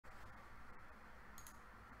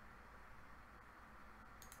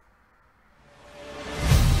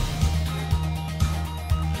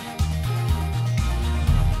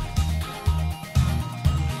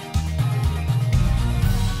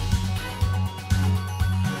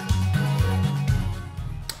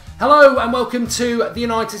Hello and welcome to the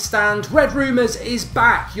United Stand. Red Rumours is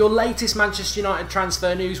back, your latest Manchester United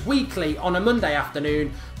transfer news weekly on a Monday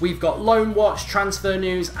afternoon. We've got loan watch, transfer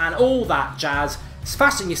news and all that jazz.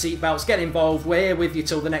 Fasten your seatbelts, get involved. We're here with you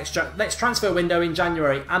till the next transfer window in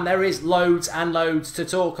January, and there is loads and loads to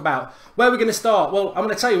talk about. Where are we going to start? Well, I'm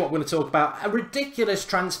going to tell you what we're going to talk about. A ridiculous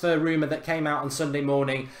transfer rumour that came out on Sunday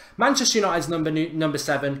morning. Manchester United's number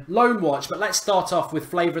 7, loan watch, but let's start off with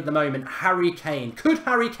flavour of the moment, Harry Kane. Could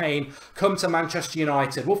Harry Kane come to Manchester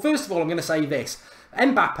United? Well, first of all, I'm going to say this.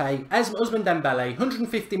 Mbappe, Ousmane Dembele,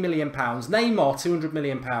 £150 million, Neymar, £200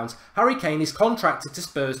 million. Harry Kane is contracted to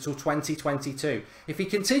Spurs till 2022. If he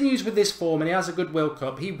continues with this form and he has a good World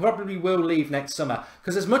Cup, he probably will leave next summer.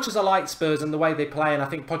 Because as much as I like Spurs and the way they play, and I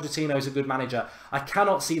think Pochettino is a good manager, I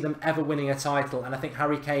cannot see them ever winning a title. And I think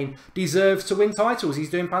Harry Kane deserves to win titles. He's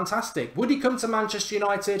doing fantastic. Would he come to Manchester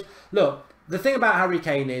United? Look, the thing about Harry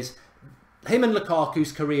Kane is, him and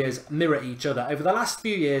Lukaku's careers mirror each other. Over the last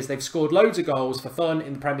few years, they've scored loads of goals for fun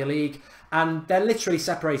in the Premier League, and they're literally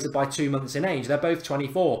separated by 2 months in age. They're both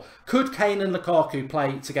 24. Could Kane and Lukaku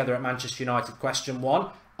play together at Manchester United? Question 1.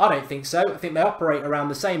 I don't think so. I think they operate around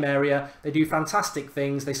the same area. They do fantastic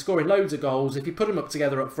things. They score in loads of goals. If you put them up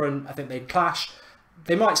together up front, I think they'd clash.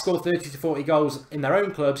 They might score 30 to 40 goals in their own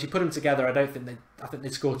clubs. You put them together, I think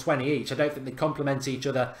they'd score 20 each. I don't think they'd complement each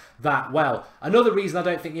other that well. Another reason I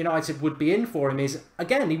don't think United would be in for him is,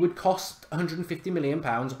 again, he would cost £150 million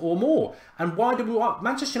or more. And why do we want...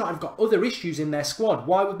 Manchester United have got other issues in their squad.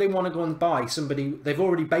 Why would they want to go and buy somebody they've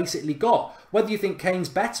already basically got? Whether you think Kane's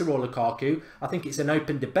better or Lukaku, I think it's an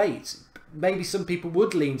open debate. Maybe some people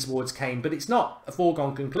would lean towards Kane, but it's not a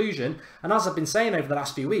foregone conclusion. And as I've been saying over the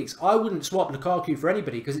last few weeks, I wouldn't swap Lukaku for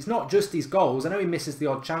anybody, because it's not just his goals. I know he misses the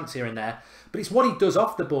odd chance here and there, but it's what he does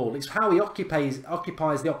off the ball. It's how he occupies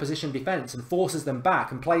the opposition defence and forces them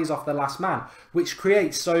back and plays off the last man, which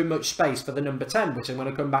creates so much space for the number 10, which I'm going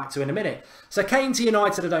to come back to in a minute. So Kane to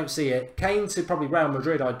United, I don't see it. Kane to probably Real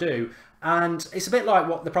Madrid, I do. And it's a bit like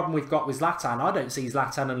what the problem we've got with Zlatan. I don't see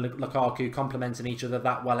Zlatan and Lukaku complementing each other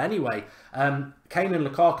that well anyway. Kane and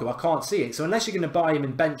Lukaku, I can't see it. So unless you're going to buy him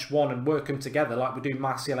in bench one and work them together like we do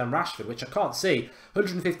Martial and Rashford, which I can't see,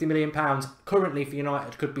 £150 million currently for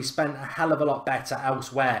United could be spent a hell of a lot better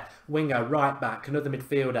elsewhere. Winger, right back, another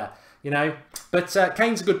midfielder, you know. But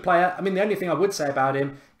Kane's a good player. I mean, the only thing I would say about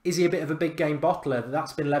him, is he a bit of a big game bottler?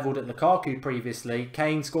 That's been levelled at Lukaku previously.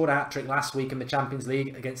 Kane scored a hat-trick last week in the Champions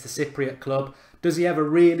League against the Cypriot club. Does he ever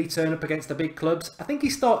really turn up against the big clubs? I think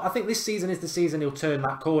this season is the season he'll turn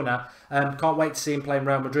that corner. Can't wait to see him playing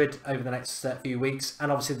Real Madrid over the next few weeks,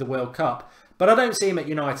 and obviously the World Cup. But I don't see him at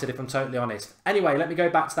United, if I'm totally honest. Anyway, let me go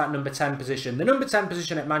back to that number 10 position. The number 10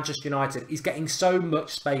 position at Manchester United is getting so much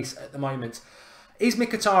space at the moment. Is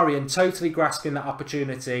Mkhitaryan totally grasping that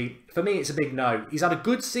opportunity? For me, it's a big no. He's had a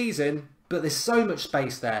good season, but there's so much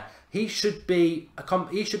space there. He should be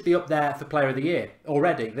up there for Player of the Year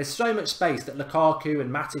already. There's so much space that Lukaku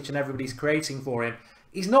and Matic and everybody's creating for him.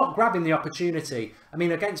 He's not grabbing the opportunity. I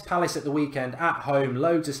mean, against Palace at the weekend, at home,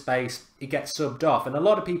 loads of space, he gets subbed off. And a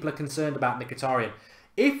lot of people are concerned about Mkhitaryan.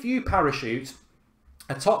 If you parachute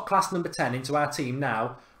a top-class number 10 into our team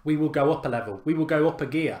now, we will go up a level. We will go up a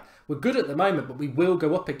gear. We're good at the moment, but we will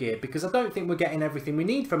go up a gear, because I don't think we're getting everything we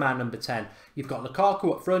need from our number 10. You've got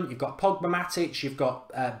Lukaku up front, you've got Pogba, Matic, you've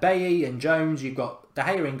got Bailly and Jones, you've got De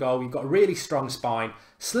Gea in goal, you've got a really strong spine.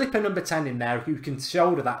 Slip a number 10 in there who can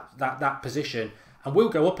shoulder that position, and we'll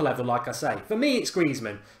go up a level, like I say. For me, it's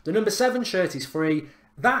Griezmann. The number 7 shirt is free.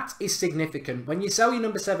 That is significant. When you sell your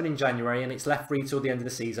number 7 in January and it's left free till the end of the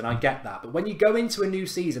season, I get that. But when you go into a new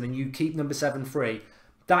season and you keep number 7 free,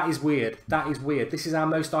 that is weird. That is weird. This is our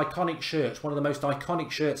most iconic shirt, one of the most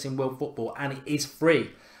iconic shirts in world football, and it is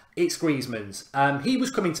free. It's Griezmann's. He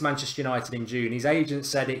was coming to Manchester United in June. His agent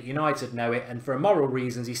said it, United know it, and for immoral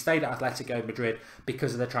reasons, he stayed at Atletico Madrid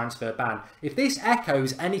because of the transfer ban. If this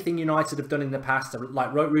echoes anything United have done in the past,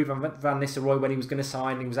 like Ruben van Nistelrooy when he was going to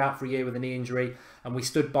sign, he was out for a year with a knee injury, and we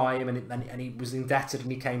stood by him, and he was indebted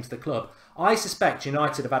and he came to the club. I suspect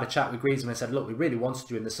United have had a chat with Griezmann and said, look, we really wanted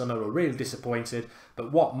you in the summer, we're really disappointed,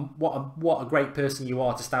 but what a great person you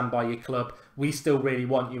are to stand by your club. We still really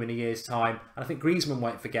want you in a year's time. And I think Griezmann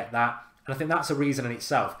won't forget that. And I think that's a reason in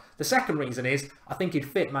itself. The second reason is, I think he'd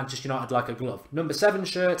fit Manchester United like a glove. Number 7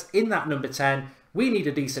 shirt, in that number 10, we need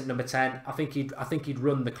a decent number 10. I think he'd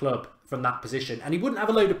run the club from that position. And he wouldn't have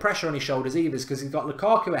a load of pressure on his shoulders either, because he's got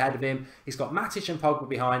Lukaku ahead of him, he's got Matic and Pogba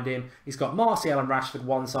behind him, he's got Martial and Rashford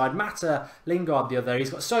one side, Mata, Lingard the other. He's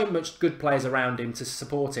got so much good players around him to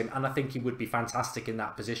support him, and I think he would be fantastic in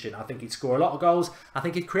that position. I think he'd score a lot of goals. I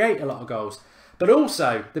think he'd create a lot of goals. But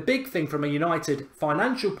also, the big thing from a United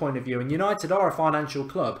financial point of view, and United are a financial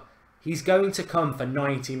club, He's going to come for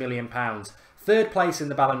 £90 million. Third place in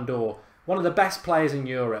the Ballon d'Or. One of the best players in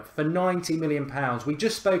Europe for £90 million. We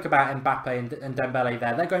just spoke about Mbappe and Dembele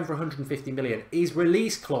there. They're going for £150 million. His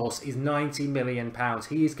release clause is £90 million.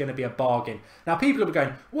 He is going to be a bargain. Now, people will be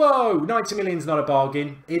going, whoa, £90 million is not a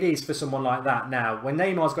bargain. It is for someone like that now. When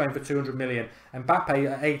Neymar's going for £200 million,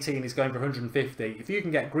 Mbappe at 18 is going for £150. If you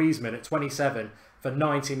can get Griezmann at 27 for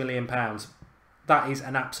 £90 million, that is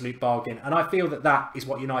an absolute bargain, and I feel that that is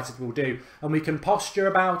what United will do. And we can posture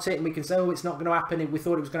about it and we can say, oh, it's not going to happen. We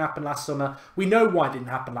thought it was going to happen last summer. We know why it didn't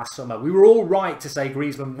happen last summer. We were all right to say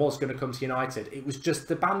Griezmann was going to come to United. It was just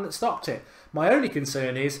the ban that stopped it. My only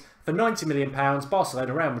concern is for £90 million,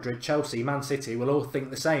 Barcelona, Real Madrid, Chelsea, Man City will all think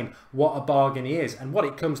the same. What a bargain he is. And what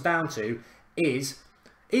it comes down to is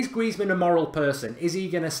Griezmann a moral person? Is he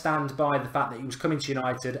going to stand by the fact that he was coming to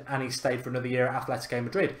United and he stayed for another year at Atletico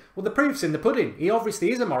Madrid? Well, the proof's in the pudding. He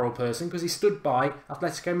obviously is a moral person because he stood by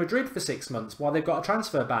Atletico Madrid for 6 months while they've got a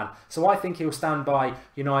transfer ban. So I think he'll stand by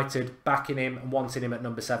United, backing him and wanting him at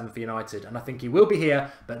number 7 for United. And I think he will be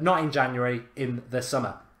here, but not in January, in the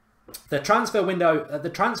summer. The transfer window, the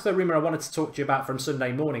transfer rumour I wanted to talk to you about from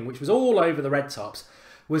Sunday morning, which was all over the Red Tops,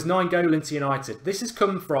 was Nainggolan to United. This has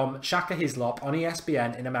come from Shaka Hislop on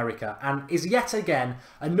ESPN in America and is yet again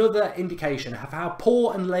another indication of how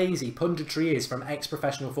poor and lazy punditry is from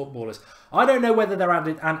ex-professional footballers. I don't know whether they're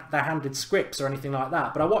handed scripts or anything like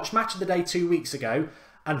that, but I watched Match of the Day 2 weeks ago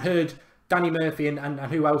and heard Danny Murphy and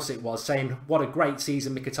who else it was saying what a great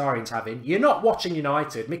season Mkhitaryan's having. You're not watching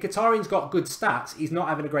United. Mkhitaryan's got good stats. He's not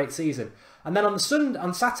having a great season. And then on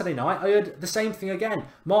Saturday night, I heard the same thing again.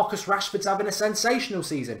 Marcus Rashford's having a sensational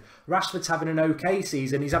season. Rashford's having an okay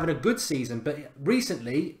season. He's having a good season. But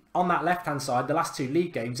recently, on that left-hand side, the last 2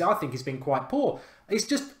 league games, I think he's been quite poor. It's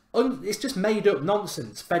just made up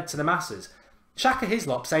nonsense fed to the masses. Shaka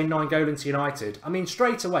Hislop saying Nainggolan to United. I mean,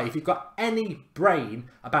 straight away, if you've got any brain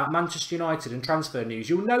about Manchester United and transfer news,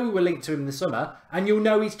 you'll know we were linked to him in the summer, and you'll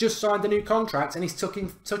know he's just signed a new contract and he's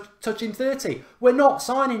touching 30. We're not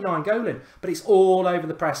signing Nainggolan, but it's all over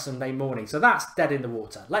the press Sunday morning, so that's dead in the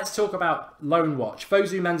water. Let's talk about Loan Watch.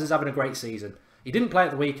 Fosu Mensah's having a great season. He didn't play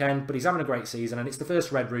at the weekend, but he's having a great season, and it's the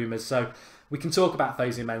first red rumours, so we can talk about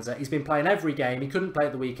Fosu Mensah. He's been playing every game. He couldn't play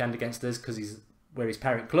at the weekend against us because we're his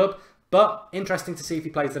parent club. But interesting to see if he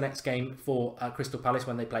plays the next game for Crystal Palace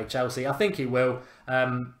when they play Chelsea. I think he will.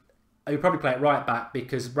 He'll probably play at right back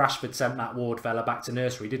because Rashford sent that Ward fella back to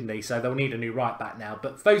nursery, didn't he? So they'll need a new right back now.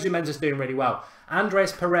 But Fosu Mensah's doing really well.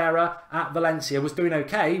 Andres Pereira at Valencia was doing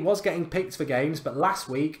okay. He was getting picked for games. But last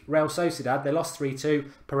week, Real Sociedad, they lost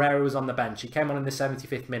 3-2. Pereira was on the bench. He came on in the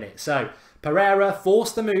 75th minute. So Pereira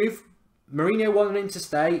forced the move. Mourinho wanted him to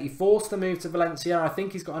stay. He forced the move to Valencia. I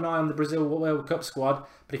think he's got an eye on the Brazil World Cup squad.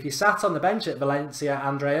 But if you sat on the bench at Valencia,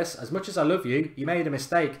 Andreas, as much as I love you, you made a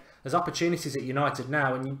mistake. There's opportunities at United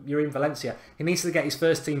now and you're in Valencia. He needs to get his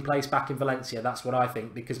first team place back in Valencia. That's what I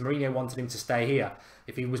think, because Mourinho wanted him to stay here.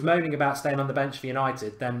 If he was moaning about staying on the bench for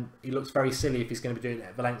United, then he looks very silly if he's going to be doing it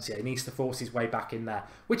at Valencia. He needs to force his way back in there,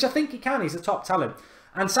 which I think he can. He's a top talent.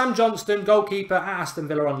 And Sam Johnston, goalkeeper at Aston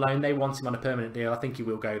Villa on loan. They want him on a permanent deal. I think he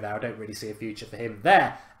will go there. I don't really see a future for him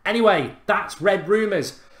there. Anyway, that's Red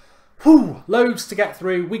Rumours. Whew, loads to get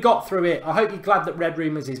through. We got through it. I hope you're glad that Red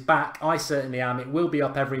Rumours is back. I certainly am. It will be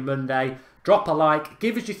up every Monday. Drop a like.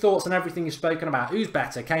 Give us your thoughts on everything you've spoken about. Who's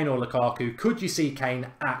better, Kane or Lukaku? Could you see Kane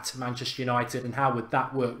at Manchester United? And how would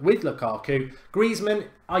that work with Lukaku? Griezmann,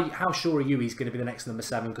 how sure are you he's going to be the next number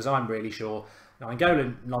 7? Because I'm really sure.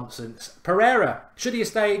 Nainggolan, nonsense. Pereira, should he have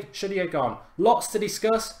stayed? Should he have gone? Lots to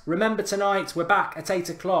discuss. Remember tonight, we're back at 8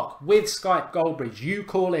 o'clock with Skype Goldbridge. You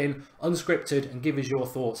call in, unscripted, and give us your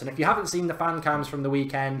thoughts. And if you haven't seen the fan cams from the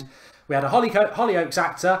weekend, we had a Hollyoaks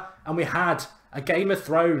actor, and we had a Game of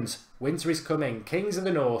Thrones. Winter is coming. Kings of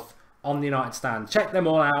the North on the United Stand. Check them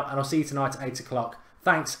all out, and I'll see you tonight at 8 o'clock.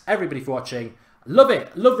 Thanks, everybody, for watching. Love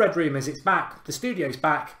it. Love Red Rumours. It's back. The studio's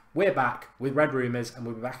back. We're back with Red Rumours, and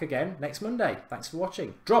we'll be back again next Monday. Thanks for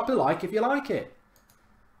watching. Drop a like if you like it.